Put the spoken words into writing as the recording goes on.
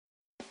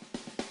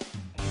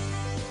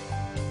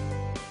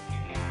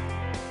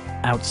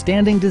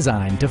Outstanding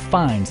design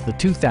defines the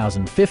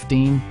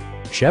 2015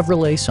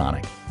 Chevrolet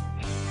Sonic.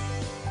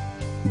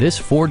 This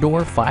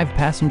four-door,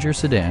 five-passenger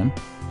sedan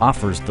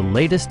offers the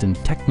latest in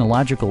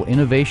technological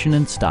innovation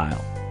and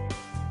style.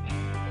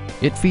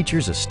 It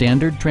features a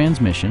standard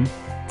transmission,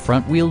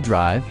 front-wheel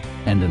drive,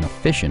 and an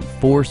efficient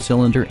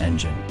four-cylinder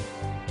engine.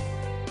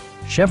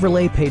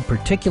 Chevrolet paid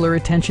particular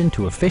attention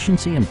to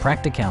efficiency and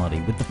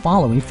practicality with the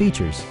following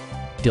features: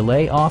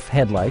 delay-off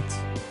headlights,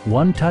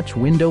 one-touch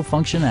window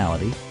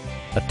functionality,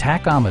 a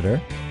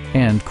tachometer,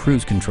 and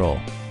cruise control.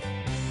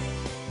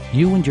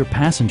 You and your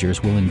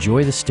passengers will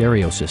enjoy the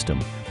stereo system,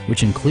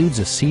 which includes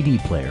a CD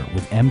player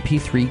with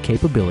MP3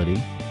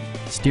 capability,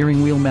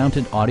 steering wheel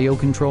mounted audio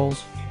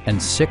controls,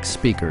 and 6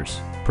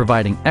 speakers,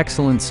 providing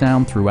excellent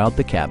sound throughout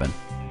the cabin.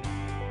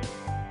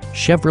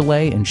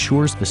 Chevrolet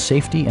ensures the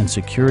safety and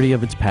security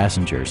of its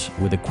passengers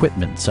with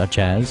equipment such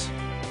as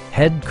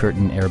head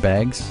curtain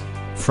airbags,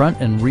 front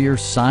and rear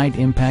side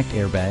impact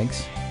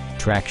airbags,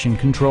 traction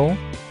control,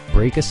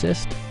 brake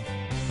assist,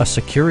 a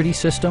security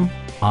system,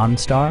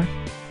 OnStar,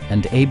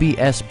 and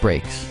ABS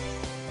brakes.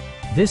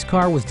 This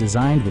car was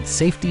designed with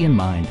safety in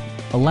mind,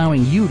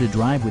 allowing you to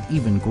drive with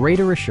even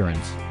greater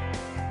assurance.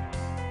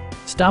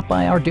 Stop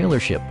by our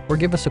dealership or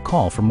give us a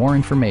call for more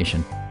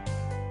information.